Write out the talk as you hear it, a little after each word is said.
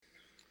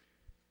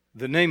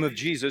The name of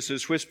Jesus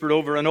is whispered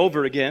over and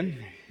over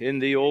again in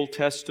the Old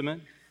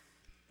Testament,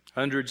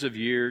 hundreds of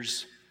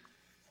years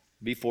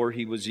before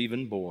he was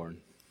even born.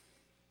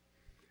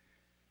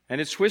 And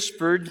it's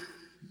whispered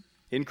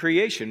in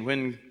creation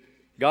when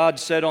God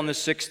said on the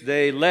sixth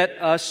day, "Let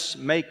us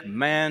make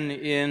man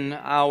in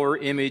our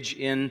image,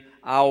 in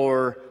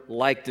our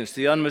likeness."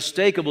 The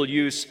unmistakable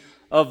use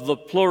of the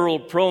plural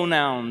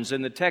pronouns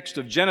in the text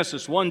of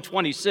Genesis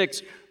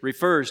 1:26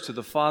 refers to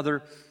the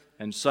Father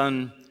and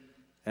Son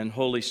and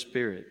Holy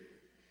Spirit.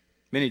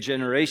 Many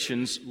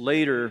generations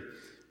later,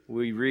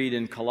 we read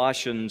in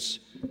Colossians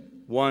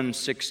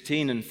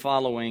 1:16 and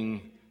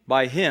following,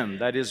 "By him,"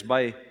 that is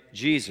by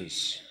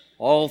Jesus,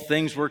 "all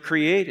things were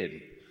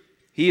created.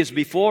 He is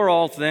before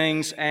all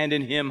things, and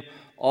in him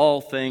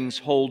all things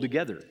hold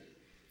together."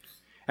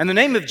 And the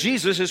name of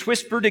Jesus is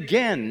whispered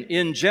again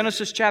in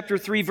Genesis chapter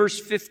 3, verse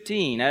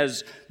 15,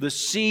 as the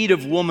seed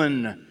of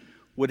woman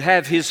would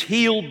have his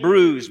heel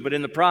bruised, but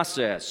in the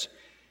process,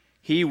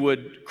 he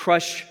would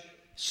crush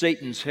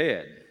Satan's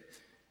head.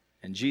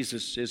 And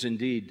Jesus is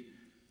indeed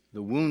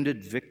the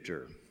wounded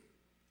victor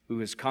who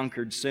has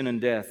conquered sin and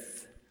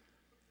death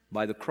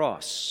by the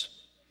cross.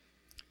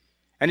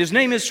 And his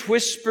name is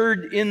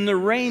whispered in the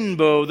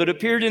rainbow that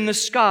appeared in the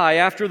sky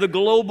after the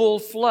global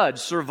flood,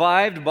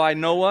 survived by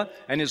Noah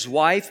and his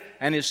wife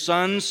and his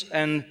sons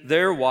and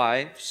their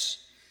wives.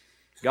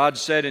 God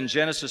said in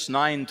Genesis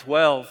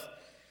 9:12,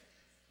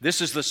 "This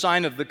is the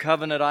sign of the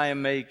covenant I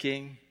am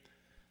making,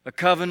 a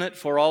covenant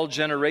for all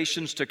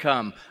generations to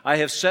come. I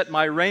have set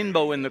my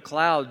rainbow in the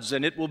clouds,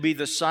 and it will be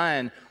the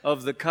sign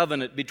of the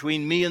covenant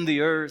between me and the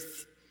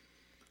earth.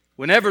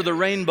 Whenever the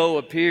rainbow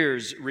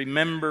appears,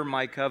 remember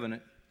my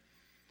covenant.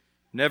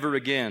 Never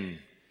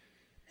again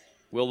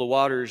will the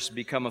waters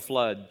become a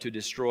flood to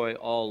destroy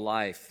all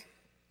life."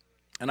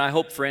 And I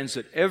hope, friends,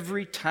 that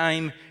every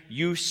time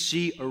you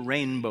see a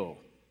rainbow,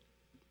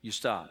 you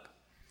stop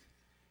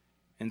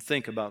and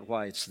think about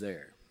why it's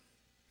there.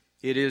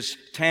 It is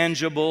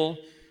tangible.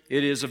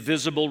 It is a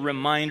visible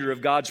reminder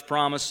of God's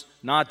promise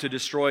not to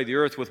destroy the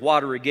earth with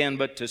water again,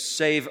 but to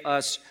save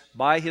us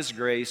by His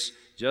grace,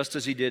 just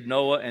as He did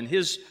Noah and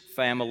his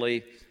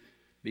family,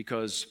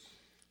 because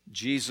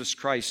Jesus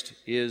Christ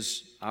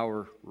is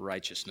our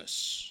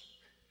righteousness.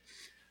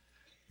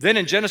 Then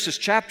in Genesis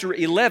chapter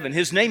 11,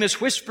 His name is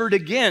whispered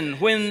again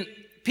when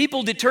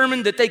people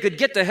determined that they could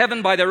get to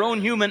heaven by their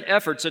own human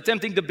efforts,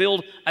 attempting to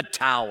build a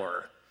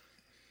tower.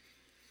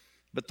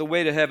 But the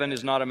way to heaven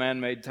is not a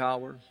man-made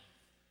tower.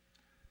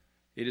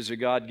 It is a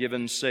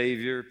God-given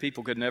Savior.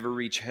 People could never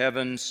reach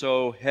heaven,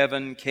 so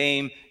heaven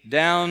came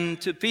down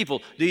to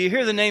people. Do you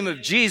hear the name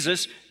of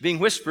Jesus being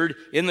whispered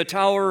in the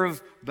Tower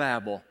of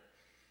Babel?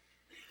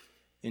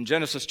 In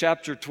Genesis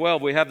chapter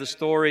 12, we have the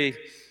story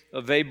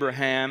of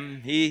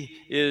Abraham.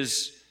 He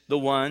is the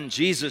one,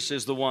 Jesus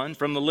is the one,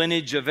 from the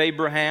lineage of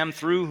Abraham,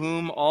 through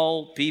whom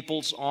all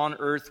peoples on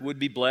earth would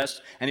be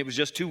blessed. And it was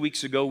just 2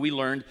 weeks ago we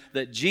learned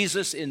that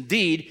Jesus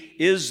indeed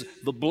is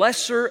the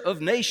blesser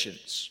of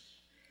nations.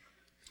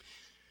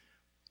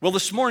 Well,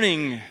 this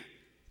morning,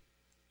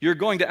 you're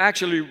going to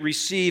actually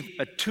receive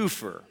a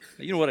twofer.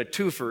 You know what a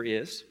twofer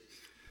is?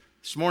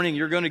 This morning,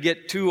 you're going to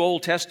get 2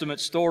 Old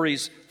Testament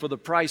stories for the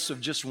price of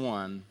just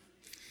one.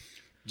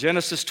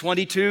 Genesis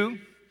 22,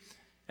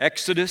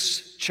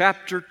 Exodus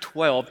chapter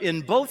 12.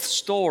 In both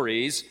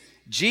stories,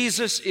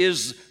 Jesus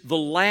is the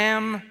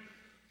lamb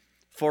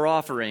for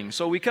offering.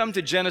 So we come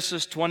to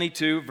Genesis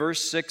 22,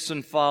 verse 6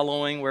 and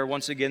following, where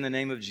once again the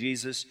name of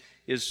Jesus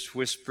is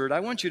whispered. I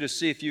want you to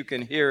see if you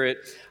can hear it.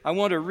 I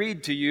want to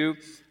read to you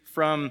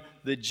from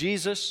the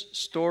Jesus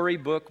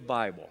Storybook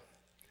Bible.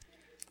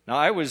 Now,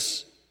 I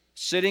was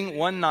sitting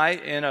one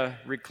night in a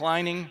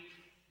reclining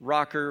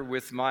rocker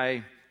with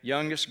my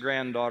youngest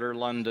granddaughter,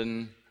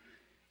 London,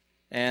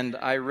 and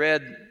I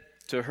read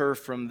to her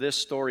from this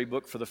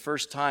storybook for the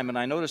first time, and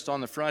I noticed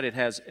on the front it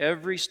has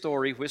every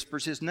story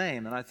whispers his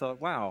name, and I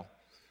thought, wow,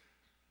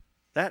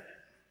 that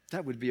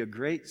would be a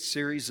great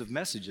series of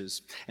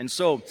messages. And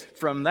so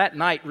from that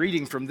night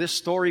reading from this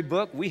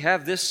storybook, we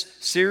have this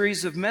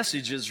series of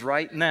messages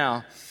right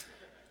now.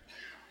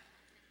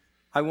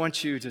 I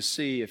want you to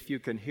see if you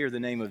can hear the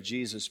name of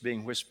Jesus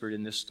being whispered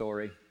in this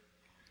story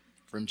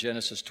from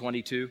Genesis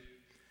 22.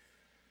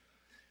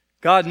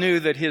 God knew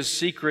that His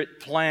secret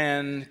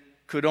plan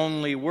could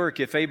only work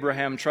if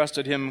Abraham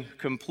trusted Him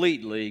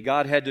completely.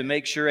 God had to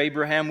make sure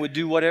Abraham would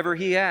do whatever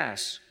he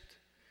asked.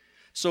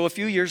 So a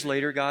few years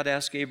later, God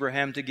asked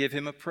Abraham to give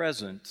him a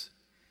present.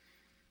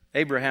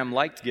 Abraham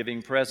liked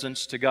giving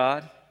presents to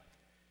God.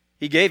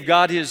 He gave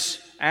God his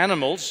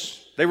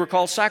animals. They were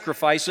called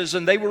sacrifices,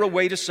 and they were a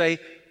way to say,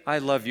 "I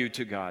love you"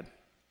 to God.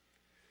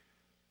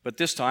 But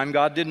this time,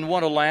 God didn't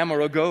want a lamb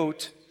or a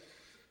goat.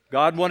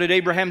 God wanted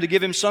Abraham to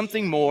give him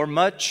something more,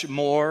 much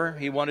more.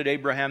 He wanted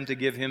Abraham to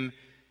give him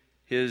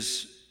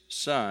his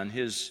son,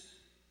 his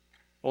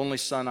only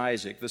son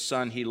Isaac, the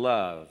son he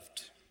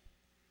loved.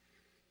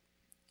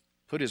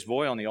 Put his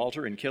boy on the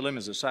altar and kill him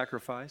as a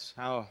sacrifice?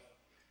 How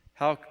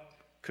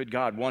could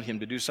God want him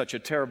to do such a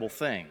terrible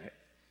thing?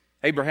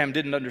 Abraham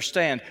didn't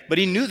understand, but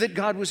he knew that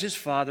God was his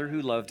father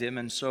who loved him,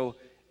 and so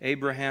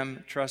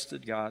Abraham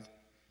trusted God.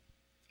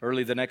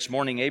 Early the next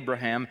morning,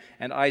 Abraham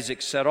and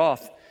Isaac set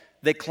off.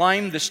 They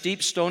climbed the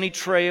steep, stony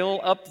trail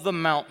up the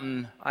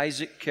mountain.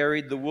 Isaac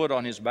carried the wood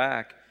on his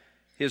back.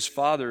 His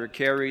father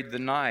carried the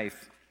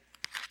knife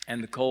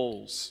and the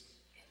coals.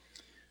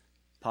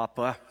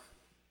 "Papa,"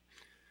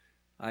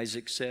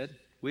 Isaac said,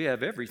 "we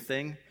have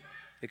everything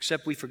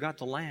except we forgot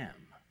the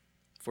lamb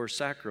for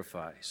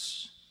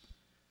sacrifice."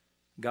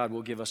 "God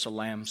will give us a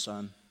lamb,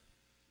 son,"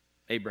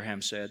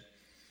 Abraham said.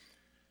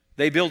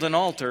 They built an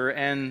altar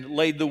and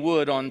laid the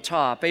wood on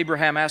top.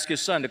 Abraham asked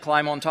his son to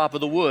climb on top of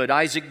the wood.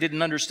 Isaac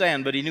didn't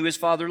understand, but he knew his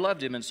father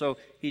loved him, and so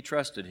he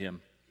trusted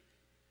him.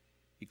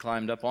 He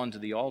climbed up onto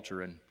the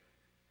altar, and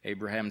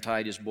Abraham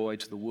tied his boy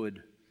to the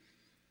wood.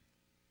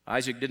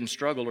 Isaac didn't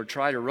struggle or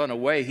try to run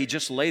away. He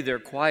just lay there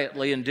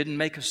quietly and didn't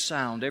make a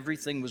sound.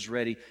 Everything was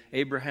ready.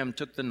 Abraham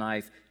took the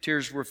knife.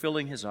 Tears were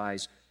filling his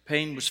eyes.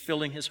 Pain was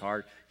filling his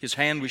heart. His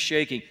hand was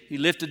shaking. He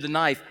lifted the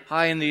knife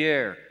high in the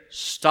air.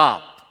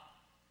 "Stop,"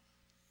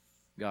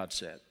 God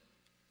said.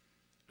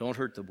 "Don't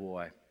hurt the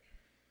boy.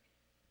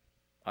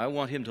 I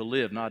want him to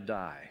live, not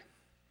die.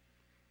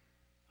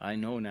 I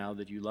know now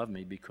that you love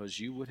me because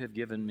you would have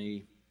given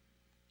me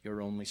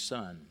your only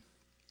son."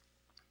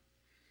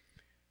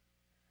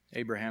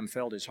 Abraham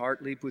felt his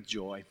heart leap with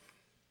joy.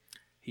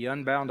 He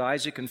unbound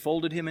Isaac and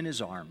folded him in his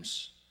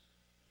arms.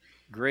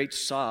 Great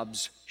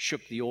sobs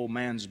shook the old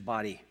man's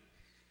body.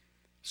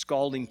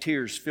 Scalding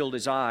tears filled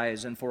his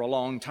eyes, and for a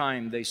long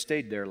time they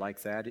stayed there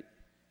like that,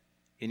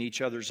 in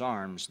each other's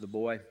arms, the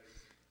boy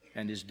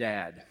and his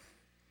dad.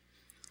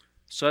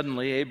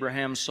 Suddenly,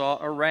 Abraham saw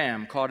a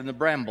ram caught in the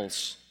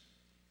brambles,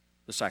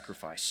 the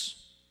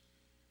sacrifice.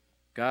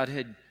 God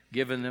had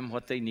given them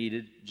what they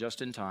needed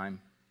just in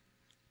time.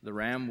 The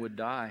ram would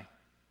die,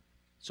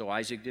 so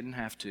Isaac didn't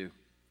have to.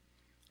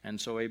 And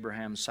so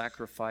Abraham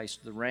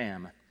sacrificed the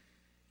ram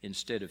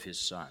instead of his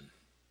son.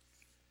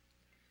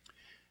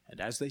 And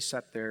as they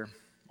sat there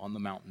on the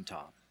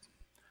mountaintop,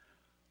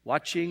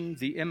 watching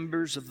the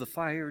embers of the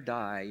fire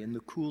die in the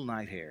cool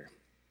night air,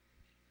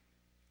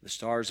 the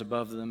stars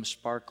above them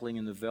sparkling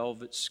in the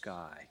velvet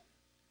sky,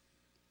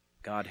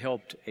 God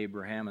helped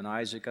Abraham and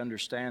Isaac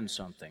understand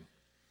something.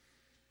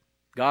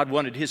 God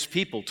wanted his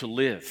people to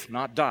live,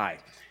 not die.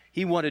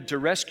 He wanted to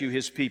rescue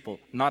his people,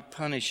 not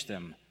punish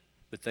them,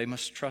 but they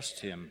must trust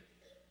him.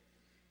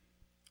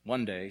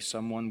 One day,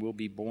 someone will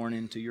be born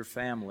into your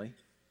family,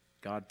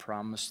 God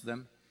promised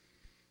them,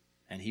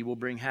 and he will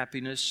bring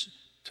happiness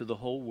to the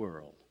whole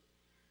world.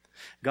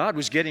 God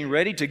was getting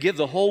ready to give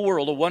the whole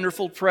world a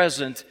wonderful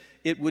present.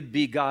 It would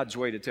be God's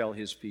way to tell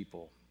his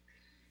people,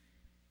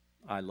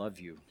 "I love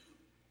you."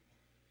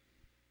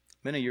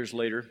 Many years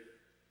later,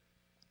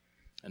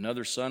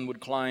 another son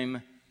would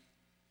climb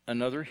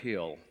another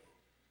hill,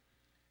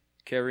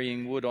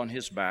 carrying wood on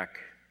his back.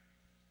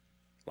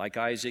 Like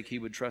Isaac, he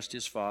would trust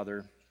his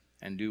father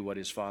and do what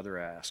his father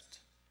asked.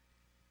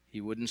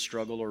 He wouldn't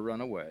struggle or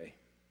run away.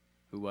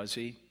 Who was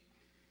he?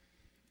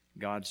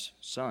 God's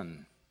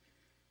son,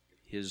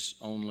 his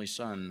only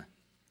son,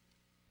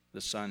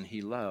 the son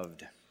he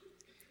loved,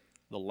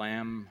 the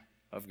Lamb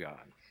of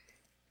God.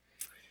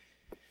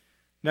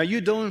 Now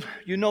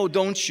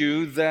don't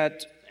you,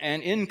 that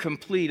an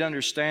incomplete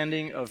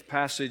understanding of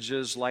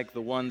passages like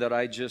the one that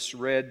I just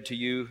read to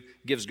you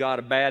gives God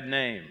a bad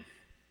name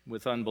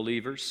with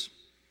unbelievers.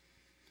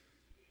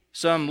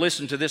 Some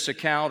listen to this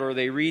account or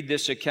they read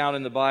this account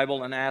in the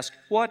Bible and ask,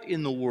 what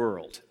in the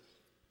world?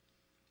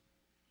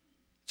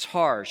 It's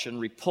harsh and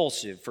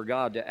repulsive for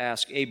God to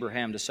ask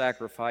Abraham to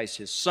sacrifice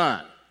his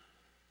son.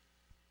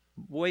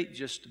 Wait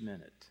just a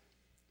minute.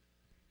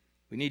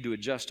 We need to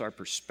adjust our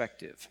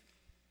perspective.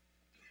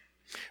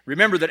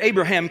 Remember that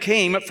Abraham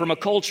came from a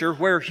culture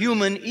where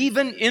human,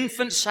 even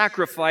infant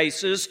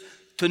sacrifices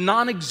to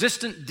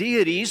non-existent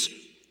deities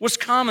was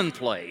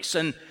commonplace.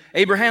 And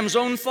Abraham's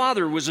own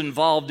father was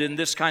involved in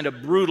this kind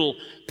of brutal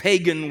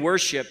pagan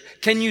worship.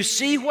 Can you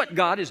see what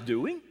God is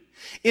doing?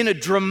 In a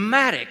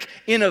dramatic,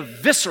 in a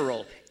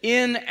visceral,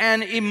 in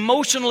an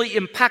emotionally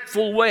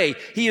impactful way,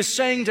 he is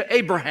saying to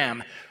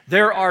Abraham,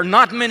 there are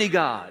not many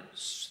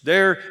gods.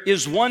 There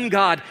is one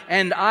God,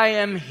 and I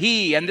am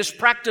He. And this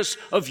practice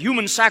of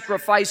human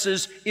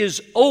sacrifices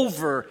is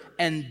over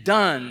and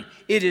done.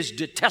 It is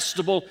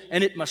detestable,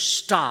 and it must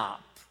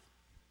stop.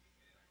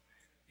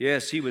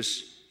 Yes, he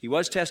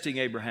was testing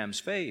Abraham's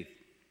faith.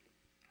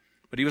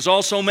 But he was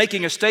also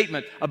making a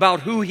statement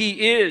about who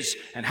he is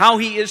and how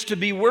he is to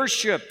be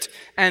worshiped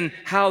and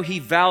how he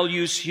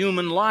values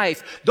human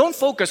life. Don't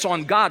focus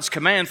on God's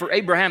command for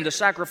Abraham to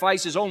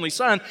sacrifice his only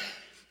son.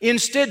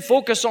 Instead,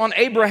 focus on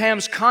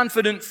Abraham's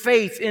confident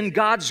faith in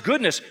God's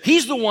goodness.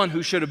 He's the one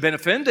who should have been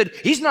offended.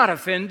 He's not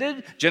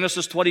offended.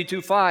 Genesis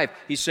 22:5,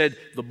 he said,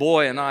 the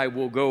boy and I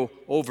will go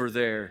over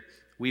there.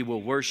 We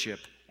will worship,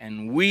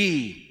 and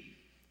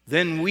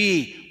then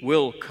we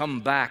will come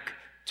back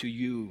to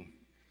you.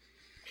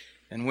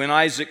 And when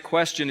Isaac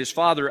questioned his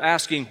father,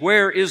 asking,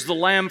 "Where is the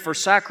lamb for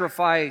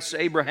sacrifice?"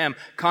 Abraham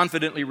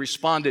confidently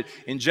responded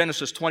in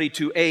Genesis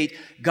 22:8,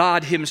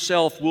 "God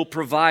himself will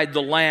provide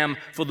the lamb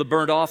for the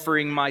burnt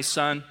offering, my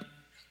son."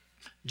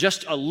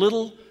 Just a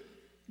little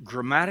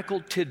grammatical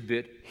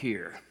tidbit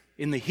here.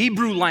 In the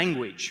Hebrew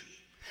language,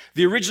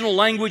 the original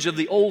language of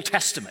the Old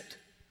Testament,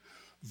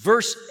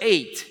 verse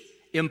 8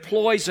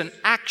 employs an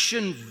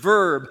action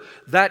verb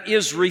that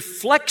is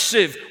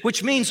reflexive,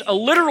 which means a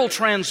literal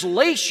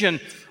translation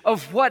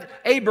of what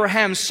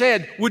Abraham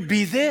said would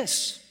be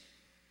this: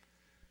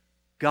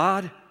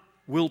 God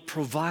will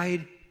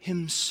provide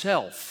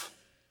himself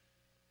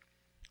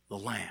the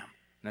lamb.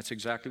 And that's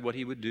exactly what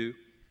he would do.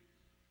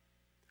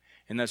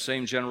 In that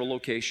same general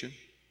location,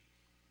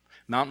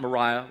 Mount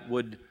Moriah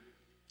would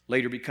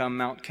later become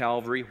Mount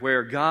Calvary,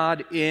 where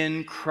God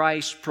in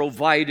Christ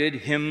provided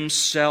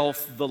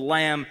himself the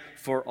lamb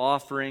for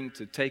offering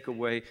to take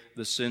away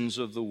the sins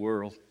of the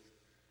world.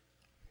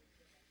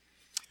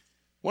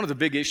 One of the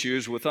big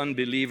issues with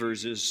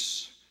unbelievers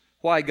is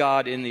why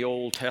God in the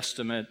Old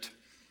Testament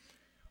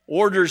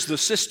orders the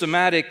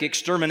systematic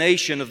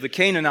extermination of the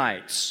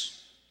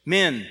Canaanites,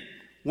 men,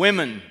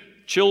 women,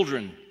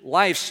 children,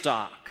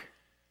 livestock.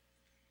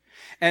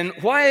 And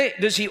why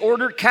does he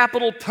order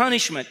capital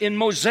punishment in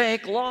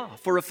Mosaic law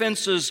for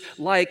offenses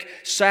like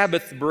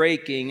Sabbath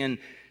breaking and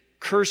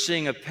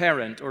cursing a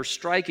parent or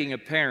striking a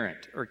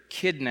parent or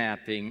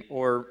kidnapping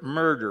or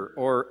murder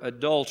or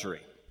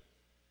adultery?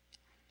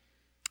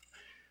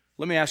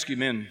 Let me ask you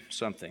men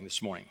something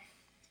this morning.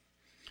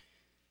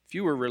 If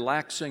you were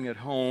relaxing at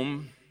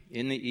home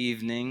in the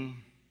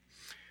evening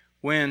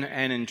when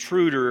an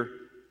intruder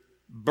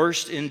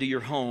burst into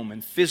your home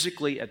and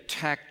physically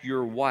attacked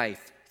your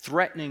wife,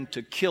 threatening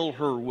to kill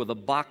her with a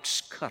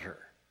box cutter,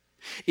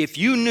 if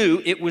you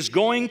knew it was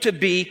going to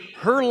be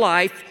her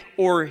life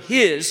or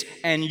his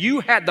and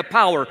you had the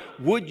power,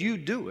 would you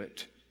do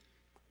it?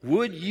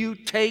 Would you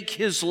take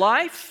his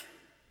life?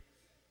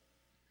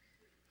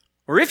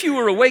 Or if you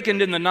were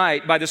awakened in the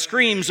night by the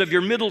screams of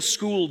your middle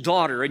school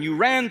daughter and you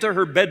ran to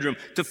her bedroom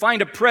to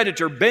find a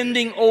predator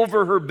bending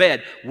over her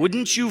bed,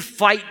 wouldn't you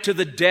fight to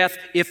the death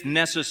if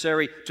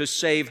necessary to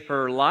save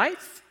her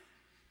life?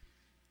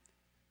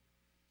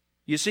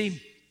 You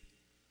see,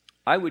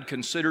 I would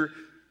consider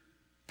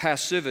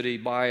passivity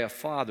by a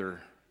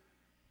father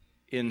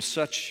in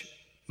such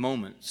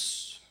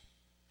moments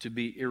to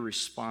be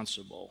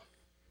irresponsible,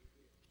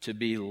 to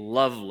be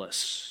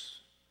loveless.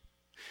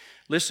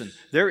 Listen,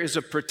 there is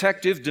a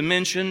protective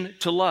dimension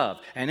to love,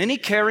 and any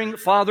caring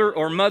father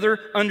or mother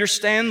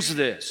understands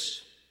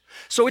this.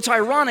 So it's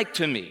ironic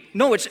to me,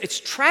 no, it's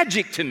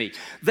tragic to me,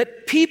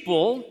 that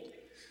people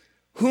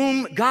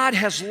whom God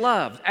has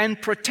loved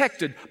and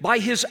protected by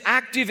his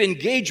active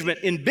engagement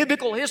in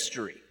biblical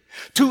history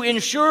to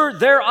ensure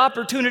their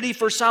opportunity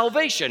for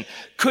salvation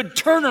could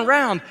turn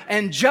around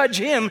and judge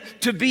him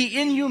to be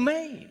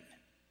inhumane.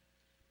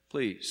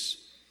 Please.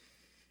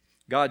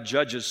 God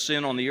judges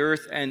sin on the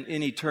earth and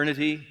in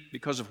eternity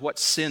because of what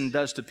sin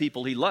does to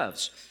people he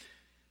loves,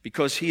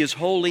 because he is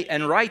holy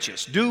and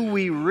righteous. Do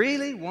we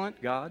really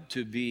want God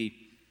to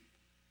be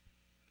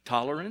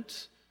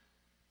tolerant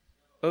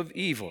of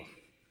evil?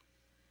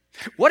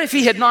 What if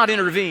he had not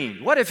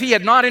intervened? What if he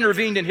had not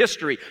intervened in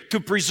history to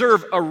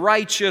preserve a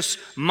righteous,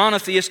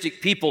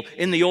 monotheistic people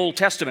in the Old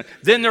Testament?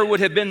 Then there would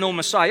have been no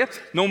Messiah,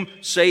 no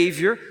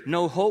Savior,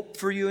 no hope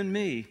for you and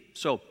me.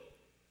 So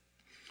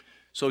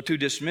to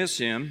dismiss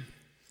him,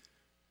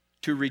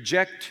 to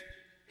reject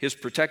his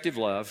protective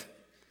love,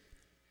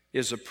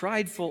 is a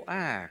prideful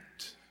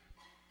act.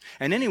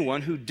 And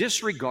anyone who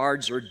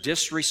disregards or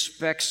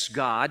disrespects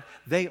God,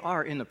 they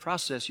are in the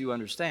process, you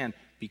understand,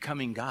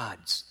 becoming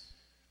gods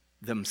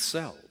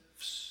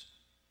themselves.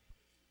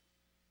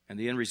 And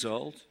the end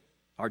result,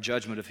 our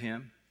judgment of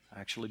him,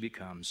 actually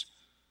becomes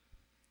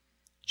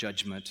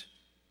judgment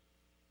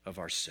of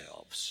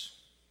ourselves.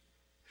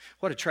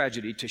 What a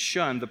tragedy to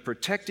shun the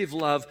protective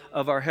love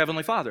of our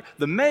Heavenly Father.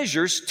 The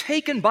measures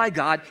taken by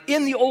God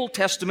in the Old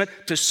Testament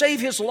to save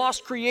his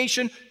lost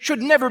creation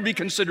should never be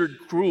considered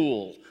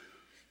cruel,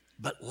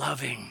 but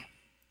loving.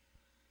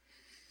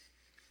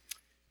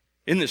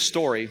 In this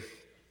story,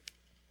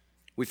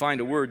 we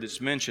find a word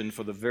that's mentioned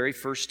for the very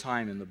first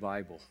time in the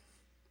Bible.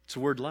 It's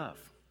the word love.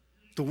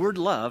 The word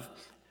love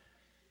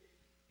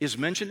is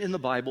mentioned in the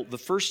Bible the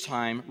first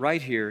time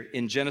right here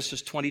in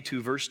Genesis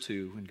 22, verse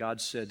 2, when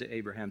God said to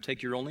Abraham,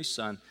 "Take your only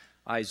son,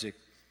 Isaac,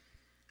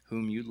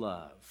 whom you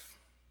love."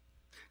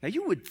 Now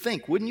you would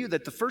think, wouldn't you,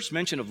 that the first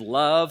mention of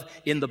love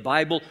in the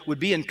Bible would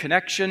be in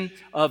connection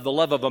of the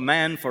love of a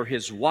man for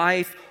his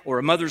wife, or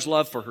a mother's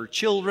love for her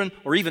children,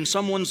 or even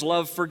someone's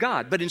love for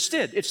God. But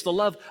instead, it's the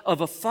love of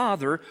a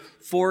father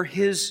for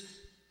his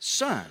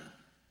son.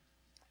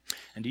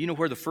 And do you know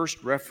where the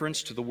first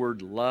reference to the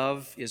word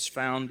love is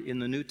found in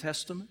the New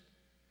Testament?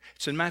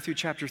 It's in Matthew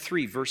chapter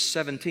 3, verse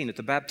 17. At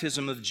the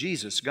baptism of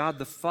Jesus, God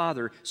the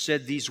Father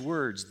said these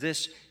words,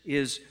 "This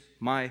is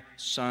my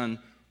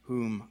Son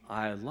whom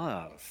I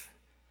love.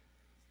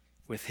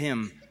 With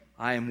him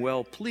I am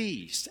well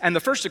pleased. And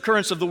the first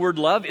occurrence of the word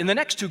love in the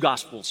next two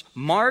Gospels,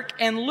 Mark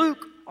and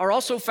Luke, are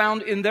also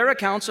found in their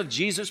accounts of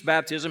Jesus'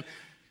 baptism.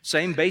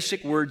 Same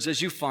basic words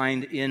as you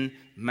find in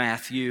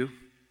Matthew.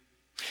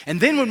 And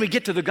then when we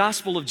get to the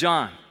Gospel of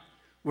John,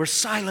 we're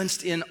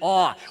silenced in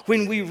awe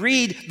when we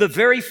read the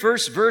very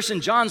first verse in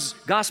John's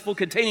Gospel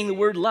containing the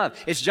word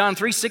love. It's John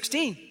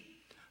 3:16.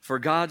 For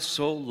God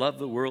so loved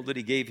the world that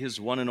he gave his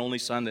one and only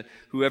Son, that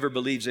whoever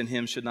believes in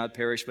him should not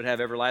perish but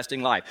have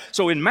everlasting life.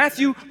 So in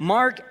Matthew,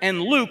 Mark,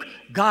 and Luke,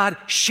 God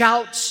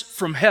shouts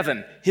from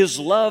heaven his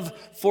love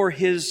for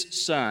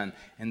his Son.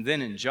 And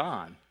then in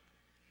John,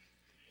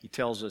 he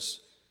tells us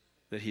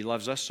that he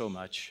loves us so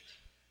much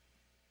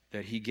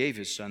that he gave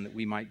his Son that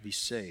we might be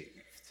saved.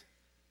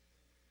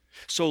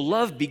 So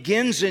love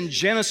begins in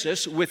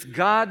Genesis with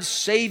God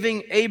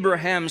saving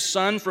Abraham's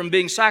son from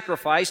being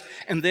sacrificed,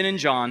 and then in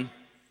John,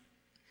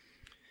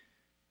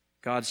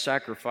 God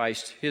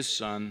sacrificed his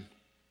Son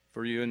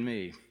for you and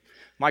me.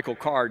 Michael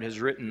Card has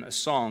written a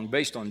song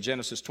based on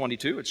Genesis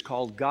 22. It's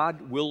called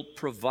God Will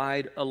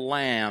Provide a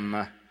Lamb.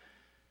 And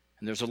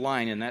there's a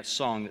line in that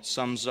song that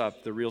sums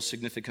up the real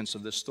significance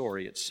of this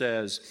story. It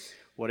says,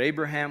 what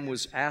Abraham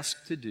was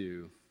asked to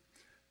do,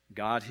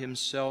 God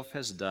himself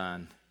has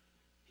done.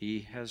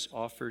 He has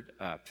offered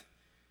up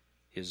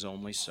his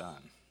only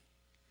Son.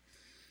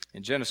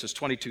 In Genesis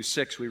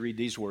 22:6, we read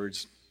these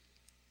words,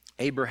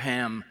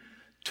 Abraham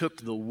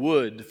took the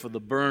wood for the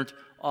burnt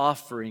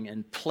offering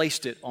and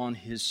placed it on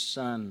his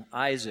son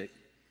Isaac.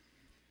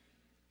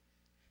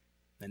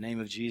 The name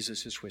of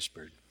Jesus is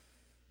whispered.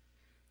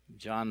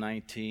 John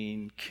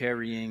 19,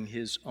 carrying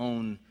his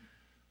own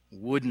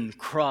wooden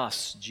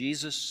cross,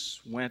 Jesus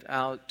went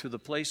out to the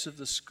place of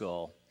the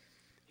skull.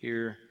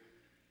 Here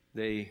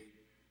they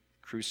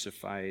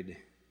crucified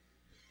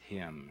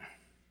him.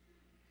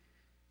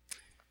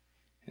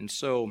 And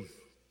so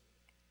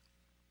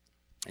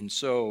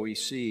we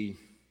see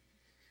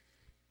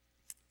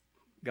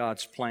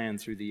God's plan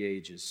through the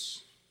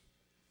ages.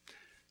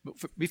 But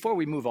before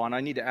we move on,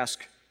 I need to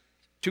ask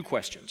two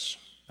questions.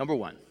 Number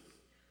one,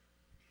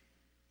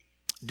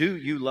 do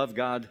you love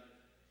God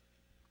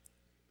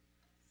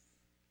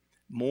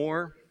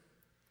more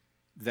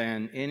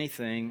than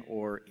anything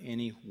or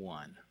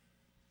anyone?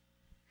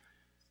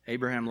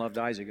 Abraham loved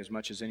Isaac as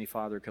much as any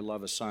father could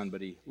love a son, but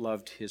he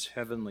loved his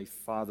heavenly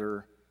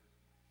Father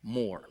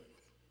more.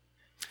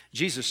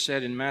 Jesus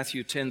said in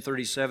Matthew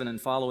 10:37 and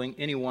following,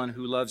 anyone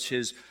who loves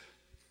his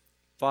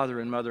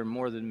father and mother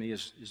more than me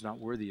is not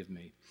worthy of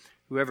me.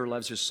 Whoever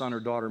loves his son or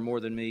daughter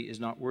more than me is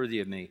not worthy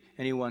of me.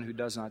 Anyone who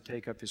does not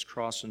take up his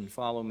cross and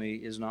follow me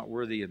is not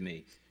worthy of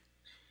me.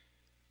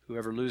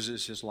 Whoever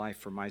loses his life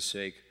for my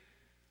sake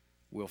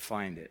will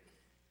find it.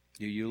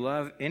 Do you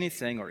love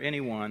anything or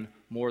anyone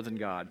more than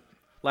God?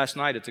 Last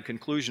night at the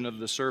conclusion of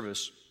the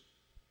service,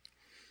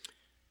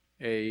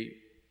 a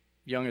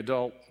young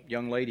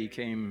lady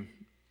came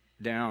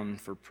down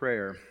for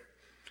prayer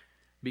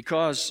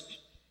because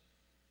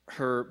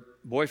her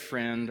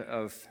boyfriend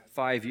of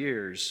 5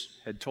 years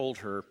had told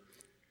her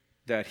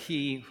that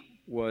he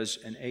was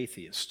an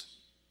atheist.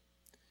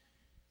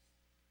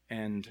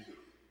 And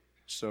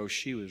so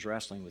she was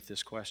wrestling with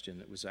this question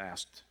that was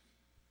asked.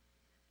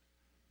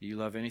 Do you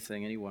love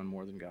anything, anyone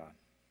more than God?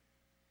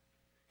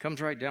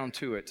 Comes right down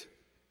to it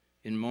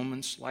in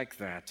moments like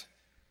that,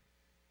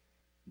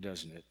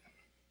 doesn't it?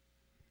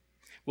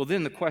 Well,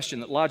 then the question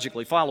that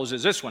logically follows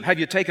is this one. Have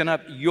you taken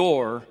up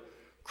your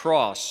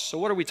cross? So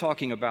what are we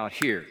talking about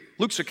here?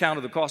 Luke's account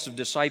of the cost of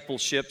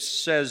discipleship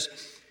says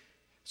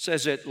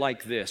it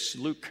like this.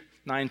 Luke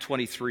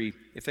 9:23,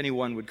 if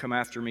anyone would come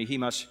after me, he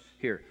must,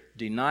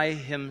 deny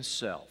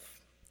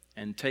himself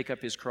and take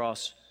up his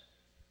cross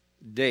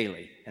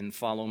daily and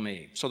follow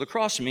me. So the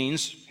cross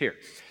means,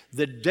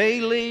 the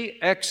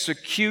daily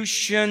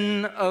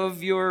execution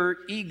of your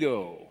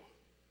ego.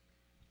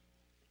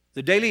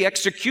 The daily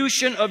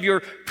execution of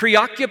your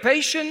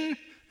preoccupation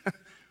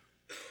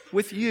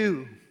with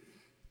you.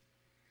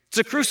 It's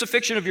a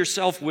crucifixion of your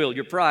self-will,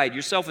 your pride,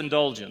 your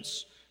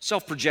self-indulgence,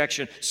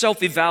 self-projection,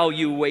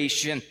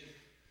 self-evaluation.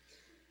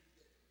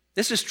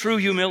 This is true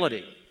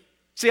humility.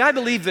 See, I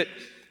believe that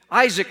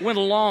Isaac went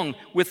along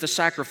with the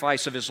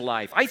sacrifice of his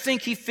life. I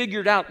think he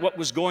figured out what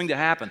was going to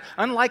happen.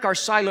 Unlike our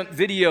silent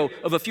video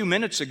of a few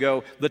minutes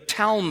ago, the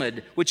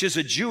Talmud, which is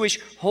a Jewish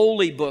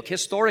holy book,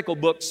 historical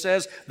book,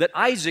 says that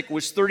Isaac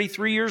was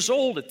 33 years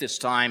old at this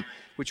time,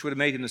 which would have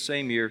made him the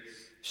same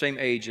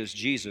age as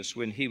Jesus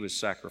when he was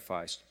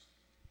sacrificed.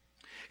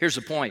 Here's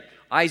the point.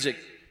 Isaac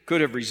could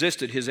have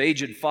resisted his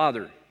aged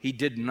father. He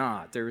did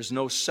not. There is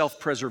no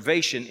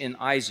self-preservation in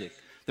Isaac.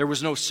 There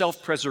was no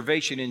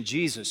self-preservation in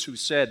Jesus, who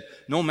said,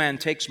 no man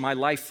takes my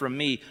life from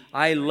me,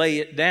 I lay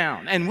it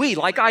down. And we,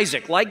 like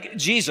Isaac, like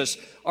Jesus,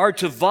 are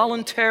to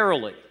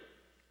voluntarily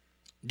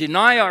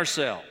deny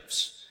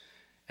ourselves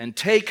and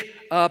take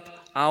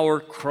up our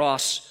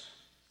cross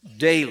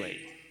daily.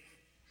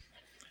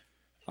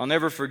 I'll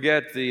never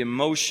forget the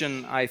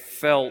emotion I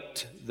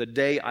felt the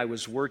day I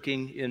was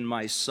working in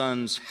my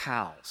son's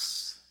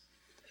house.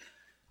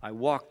 I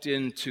walked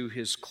into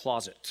his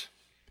closet,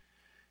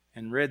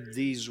 and read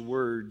these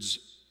words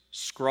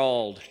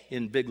scrawled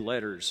in big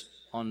letters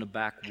on the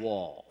back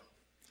wall.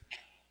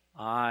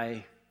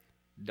 I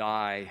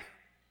die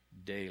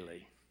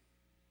daily.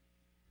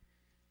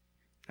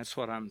 That's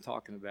what I'm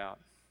talking about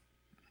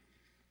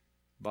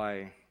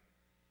by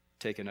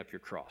taking up your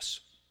cross.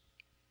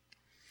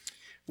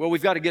 Well,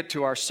 we've got to get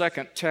to our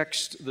second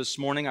text this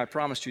morning. I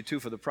promised you two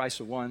for the price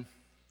of one.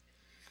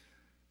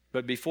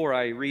 But before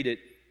I read it,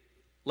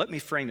 let me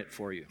frame it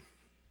for you.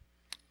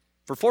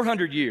 For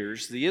 400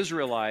 years, the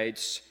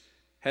Israelites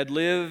had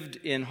lived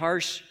in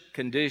harsh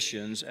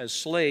conditions as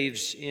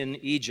slaves in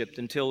Egypt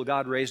until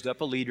God raised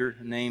up a leader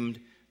named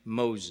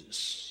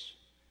Moses.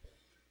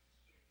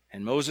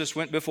 And Moses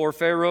went before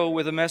Pharaoh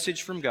with a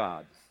message from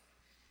God.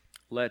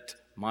 Let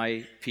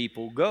my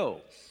people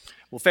go.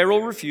 Well, Pharaoh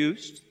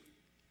refused.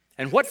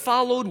 And what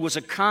followed was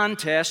a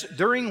contest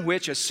during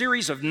which a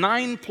series of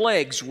 9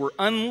 plagues were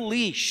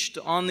unleashed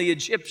on the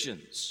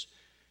Egyptians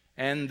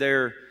and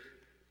their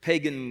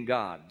pagan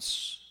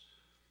gods.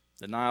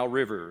 The Nile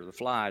River, the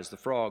flies, the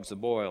frogs, the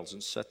boils,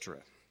 etc.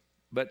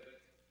 But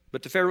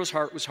the Pharaoh's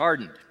heart was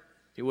hardened.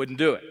 He wouldn't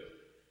do it.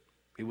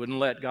 He wouldn't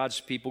let God's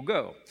people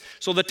go.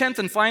 So the 10th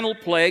and final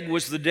plague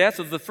was the death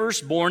of the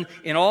firstborn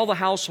in all the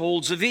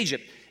households of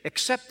Egypt,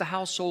 except the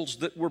households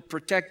that were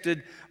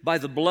protected by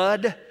the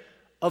blood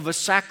of a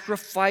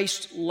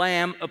sacrificed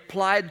lamb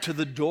applied to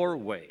the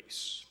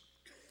doorways.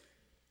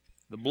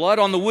 The blood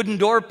on the wooden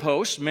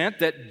doorpost meant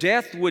that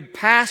death would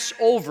pass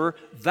over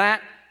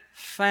that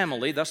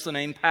family. That's the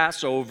name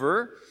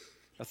Passover,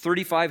 a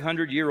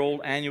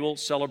 3,500-year-old annual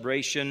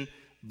celebration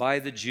by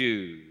the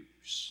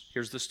Jews.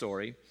 Here's the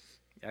story,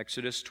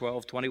 Exodus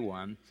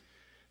 12:21.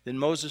 Then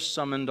Moses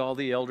summoned all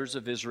the elders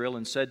of Israel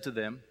and said to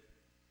them,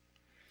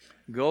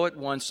 "Go at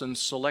once and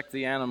select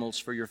the animals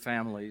for your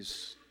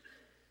families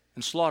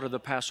and slaughter the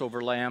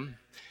Passover lamb.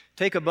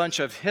 Take a bunch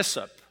of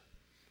hyssop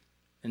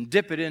and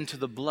dip it into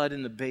the blood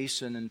in the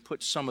basin and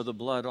put some of the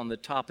blood on the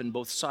top and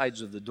both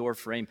sides of the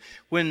doorframe.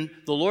 When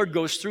the Lord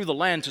goes through the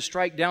land to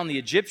strike down the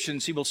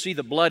Egyptians, he will see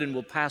the blood and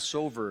will pass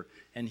over,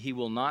 and he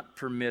will not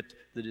permit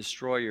the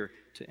destroyer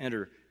to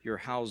enter your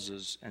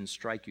houses and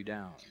strike you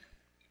down."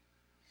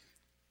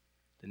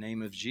 The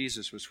name of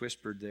Jesus was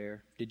whispered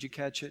there. Did you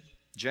catch it?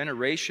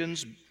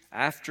 Generations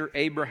after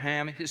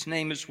Abraham, his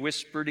name is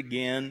whispered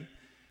again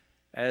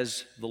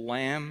as the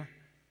lamb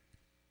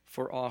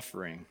for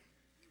offering.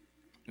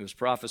 It was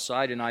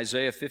prophesied in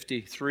Isaiah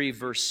 53,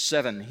 verse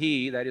 7.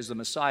 He, that is the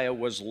Messiah,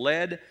 was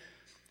led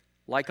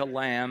like a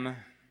lamb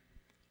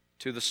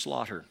to the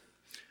slaughter.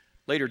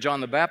 Later,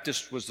 John the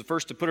Baptist was the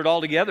first to put it all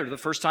together. The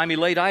first time he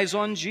laid eyes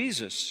on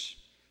Jesus.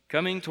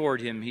 Coming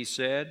toward him, he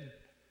said,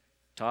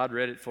 Todd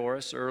read it for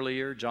us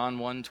earlier, John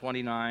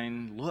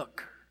 1:29,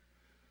 "Look,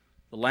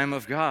 the Lamb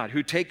of God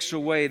who takes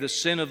away the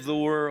sin of the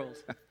world."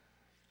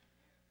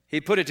 He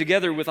put it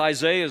together with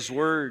Isaiah's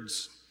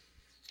words.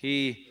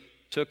 He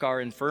took our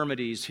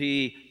infirmities.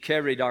 He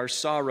carried our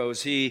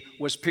sorrows. He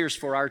was pierced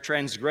for our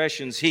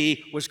transgressions.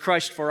 He was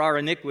crushed for our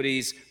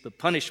iniquities. The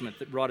punishment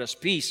that brought us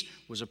peace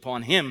was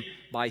upon him.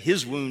 By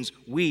his wounds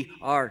we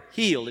are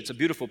healed. It's a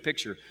beautiful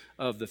picture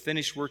of the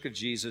finished work of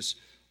Jesus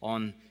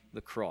on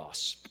the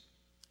cross.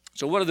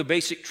 So what are the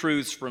basic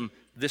truths from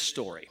this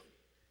story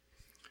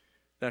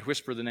that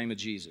whisper the name of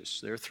Jesus?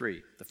 There are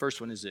 3. The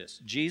first one is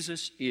this: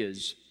 Jesus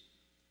is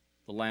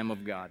the Lamb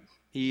of God.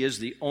 He is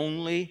the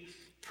only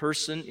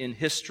person in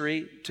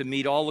history to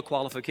meet all the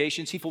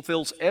qualifications. He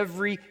fulfills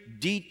every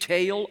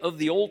detail of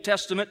the Old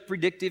Testament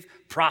predictive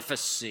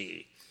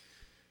prophecy.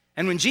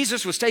 And when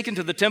Jesus was taken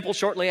to the temple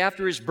shortly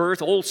after his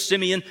birth, old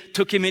Simeon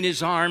took him in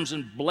his arms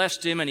and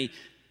blessed him, and he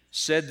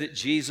said that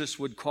Jesus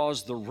would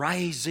cause the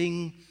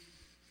rising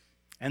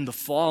and the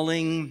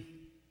falling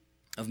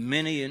of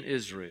many in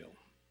Israel,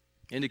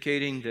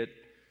 indicating that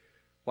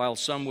while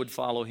some would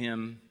follow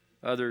him,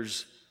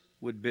 others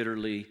would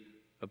bitterly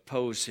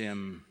oppose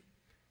him.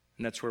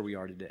 And that's where we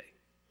are today.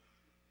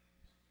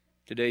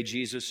 Today,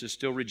 Jesus is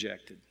still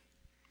rejected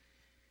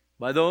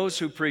by those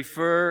who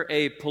prefer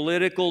a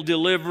political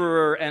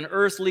deliverer, an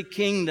earthly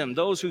kingdom,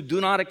 those who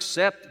do not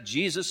accept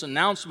Jesus'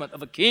 announcement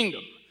of a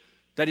kingdom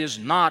that is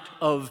not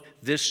of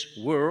this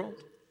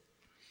world.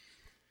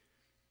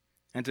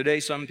 And today,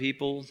 some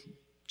people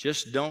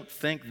just don't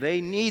think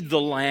they need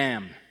the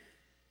Lamb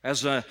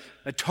as an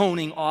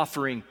atoning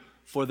offering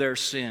for their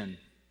sin.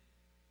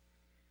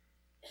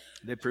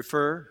 They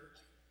prefer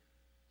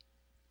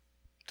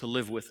to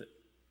live with it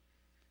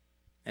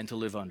and to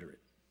live under it.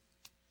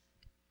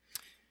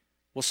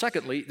 Well,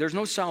 secondly, there's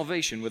no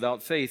salvation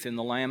without faith in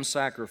the Lamb's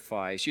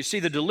sacrifice. You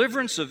see, the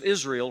deliverance of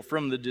Israel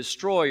from the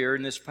destroyer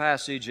in this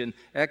passage in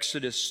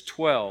Exodus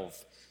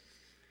 12,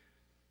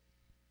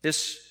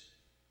 this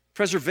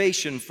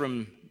preservation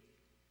from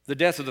the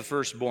death of the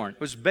firstborn,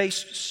 was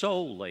based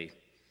solely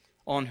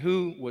on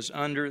who was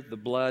under the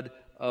blood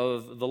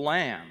of the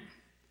Lamb.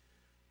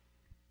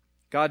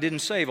 God didn't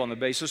save on the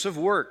basis of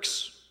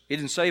works. He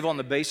didn't save on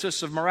the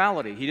basis of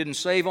morality. He didn't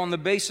save on the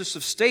basis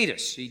of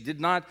status. He did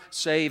not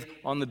save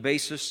on the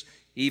basis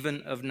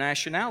even of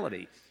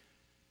nationality.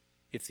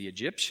 If the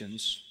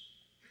Egyptians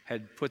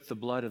had put the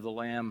blood of the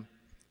Lamb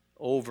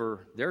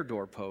over their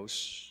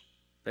doorposts,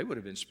 they would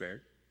have been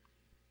spared.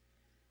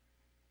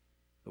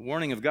 The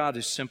warning of God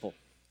is simple.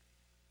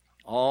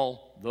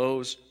 All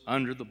those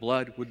under the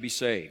blood would be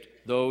saved.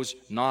 Those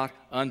not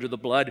under the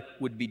blood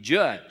would be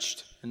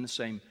judged. And the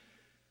same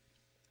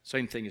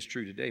thing is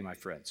true today, my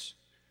friends.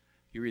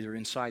 You're either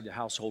inside the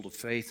household of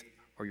faith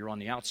or you're on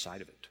the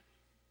outside of it.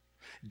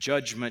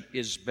 Judgment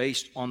is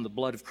based on the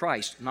blood of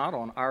Christ, not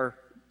on our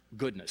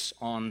goodness,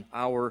 on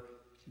our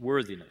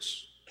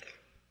worthiness.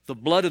 The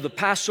blood of the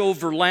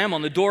Passover lamb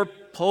on the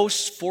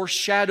doorposts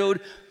foreshadowed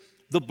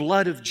the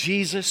blood of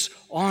Jesus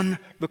on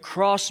the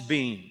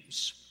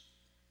crossbeams.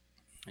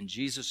 And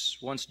Jesus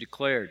once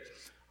declared,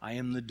 I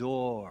am the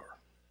door.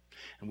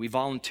 And we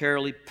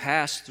voluntarily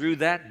pass through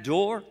that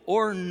door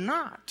or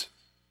not.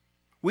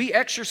 We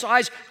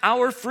exercise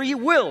our free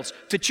wills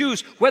to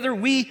choose whether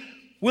we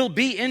will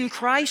be in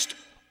Christ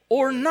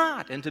or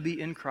not. And to be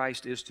in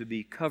Christ is to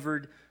be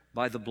covered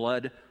by the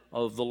blood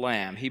of the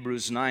Lamb.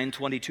 Hebrews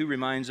 9:22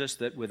 reminds us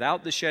that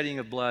without the shedding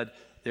of blood,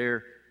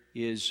 there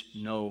is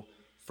no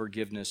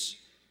forgiveness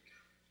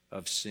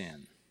of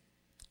sin.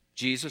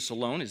 Jesus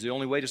alone is the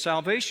only way to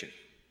salvation.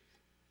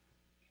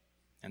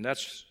 And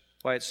that's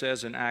why it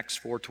says in Acts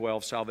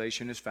 4:12,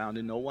 salvation is found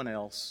in no one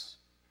else,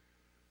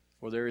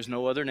 for there is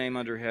no other name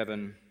under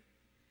heaven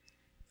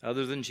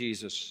other than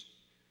Jesus,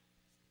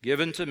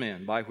 given to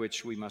men by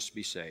which we must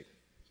be saved.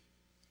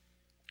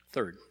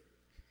 Third,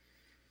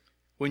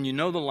 when you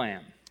know the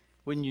Lamb,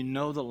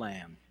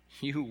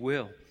 you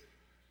will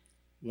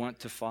want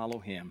to follow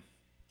Him.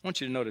 I want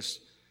you to notice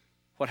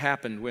what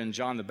happened when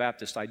John the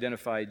Baptist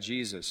identified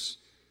Jesus.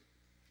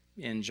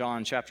 In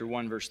John chapter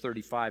 1, verse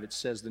 35, it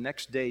says, the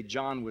next day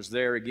John was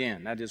there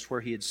again. That is where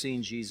he had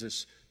seen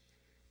Jesus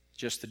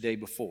just the day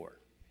before.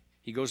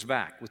 He goes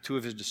back with two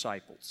of his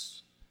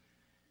disciples.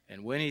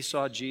 And when he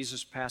saw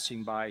Jesus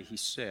passing by, he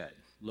said,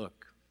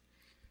 look,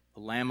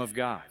 the Lamb of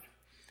God.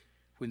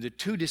 When the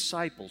two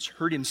disciples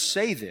heard him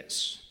say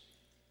this,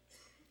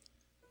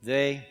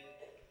 they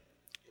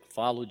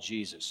followed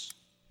Jesus.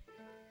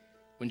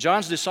 When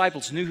John's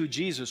disciples knew who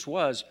Jesus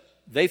was,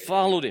 they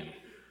followed him.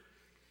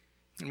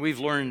 And we've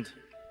learned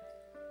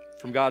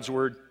from God's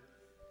Word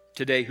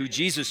today who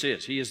Jesus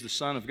is. He is the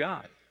Son of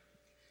God.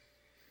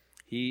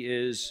 He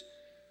is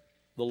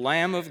the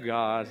Lamb of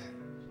God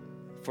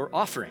for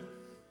offering.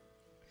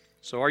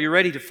 So are you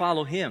ready to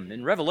follow Him?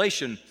 In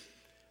Revelation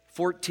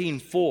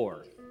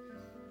 14:4,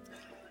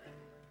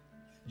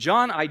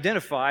 John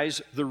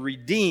identifies the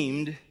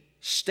redeemed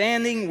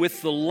standing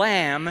with the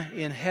Lamb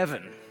in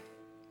heaven.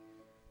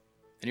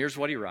 And here's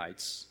what he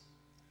writes.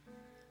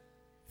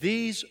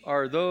 These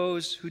are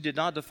those who did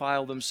not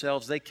defile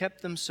themselves. They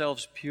kept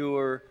themselves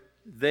pure.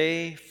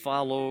 They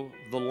follow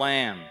the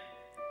Lamb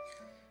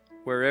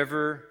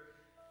wherever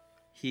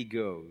He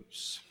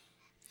goes.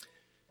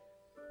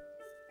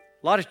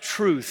 A lot of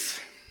truth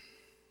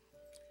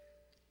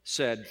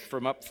said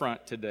from up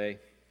front today.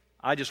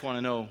 I just want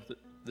to know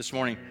this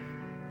morning,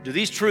 do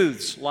these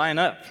truths line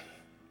up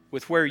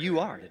with where you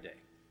are today?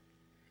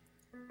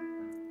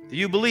 Do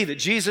you believe that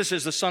Jesus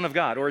is the Son of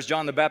God, or as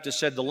John the Baptist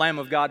said, the Lamb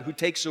of God who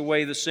takes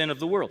away the sin of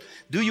the world?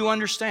 Do you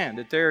understand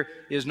that there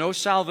is no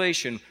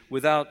salvation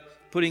without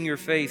putting your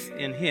faith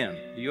in Him?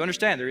 Do you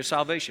understand there is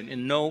salvation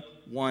in no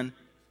one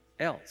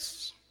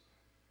else?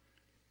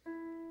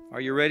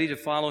 Are you ready to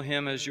follow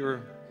Him as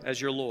your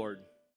Lord?